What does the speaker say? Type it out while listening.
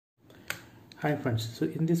Hi friends, so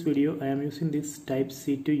in this video I am using this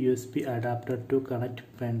Type-C to USB adapter to connect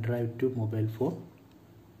pen drive to mobile phone.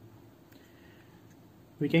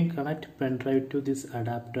 We can connect pen drive to this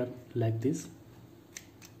adapter like this.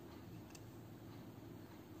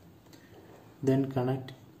 Then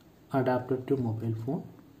connect adapter to mobile phone.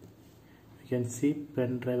 You can see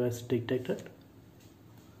pen drive as detected.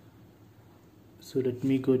 So let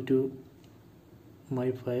me go to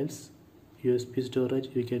my files, USB storage.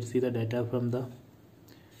 You can see the data from the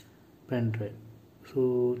pen drive.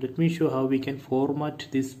 So let me show how we can format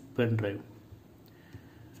this pen drive.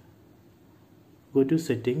 Go to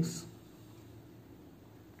settings,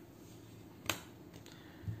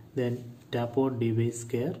 then tap on device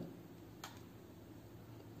care,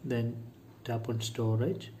 then tap on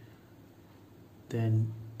storage,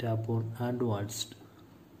 then tap on advanced,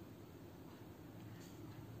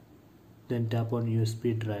 then tap on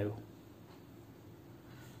USB drive.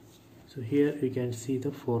 So here you can see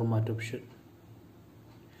the format option.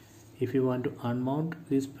 If you want to unmount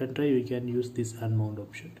this pen drive, you can use this unmount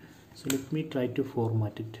option. So let me try to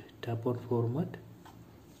format it. Tap on format.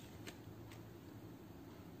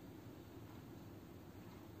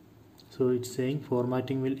 So it's saying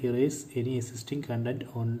formatting will erase any existing content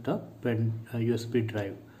on the USB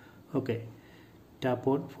drive. Okay. Tap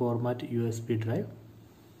on format USB drive.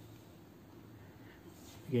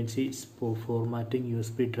 You can see it's for formatting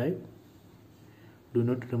USB drive. Do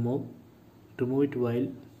not remove it while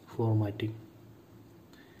formatting.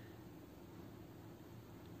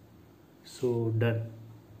 So done.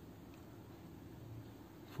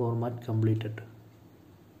 Format completed.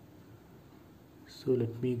 So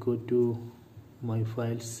let me go to my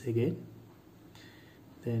files again.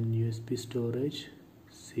 Then USB storage.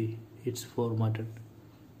 See, it's formatted.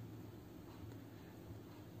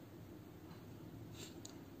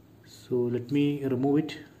 So let me remove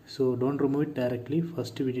it. So don't remove it directly.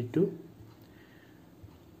 First we need to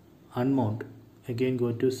unmount. Again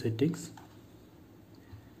go to settings,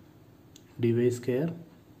 device care,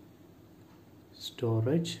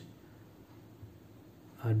 storage,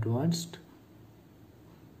 advanced,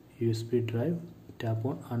 USB drive, tap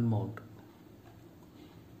on unmount.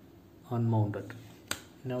 Unmounted.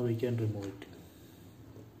 Now we can remove it.